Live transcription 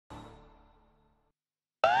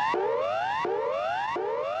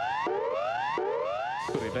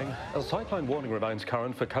evening. A cyclone warning remains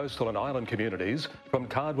current for coastal and island communities from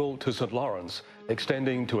Cardwell to St Lawrence,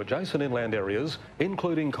 extending to adjacent inland areas,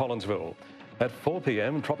 including Collinsville. At 4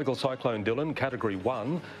 p.m, Tropical Cyclone Dylan, Category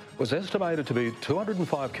 1, was estimated to be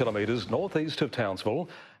 205 kilometres northeast of Townsville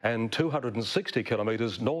and 260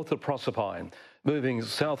 kilometres north of Proserpine, moving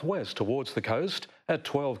southwest towards the coast at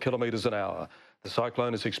 12 kilometres an hour. The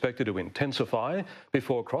cyclone is expected to intensify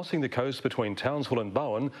before crossing the coast between Townsville and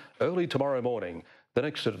Bowen early tomorrow morning. The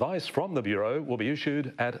next advice from the Bureau will be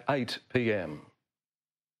issued at 8 p.m.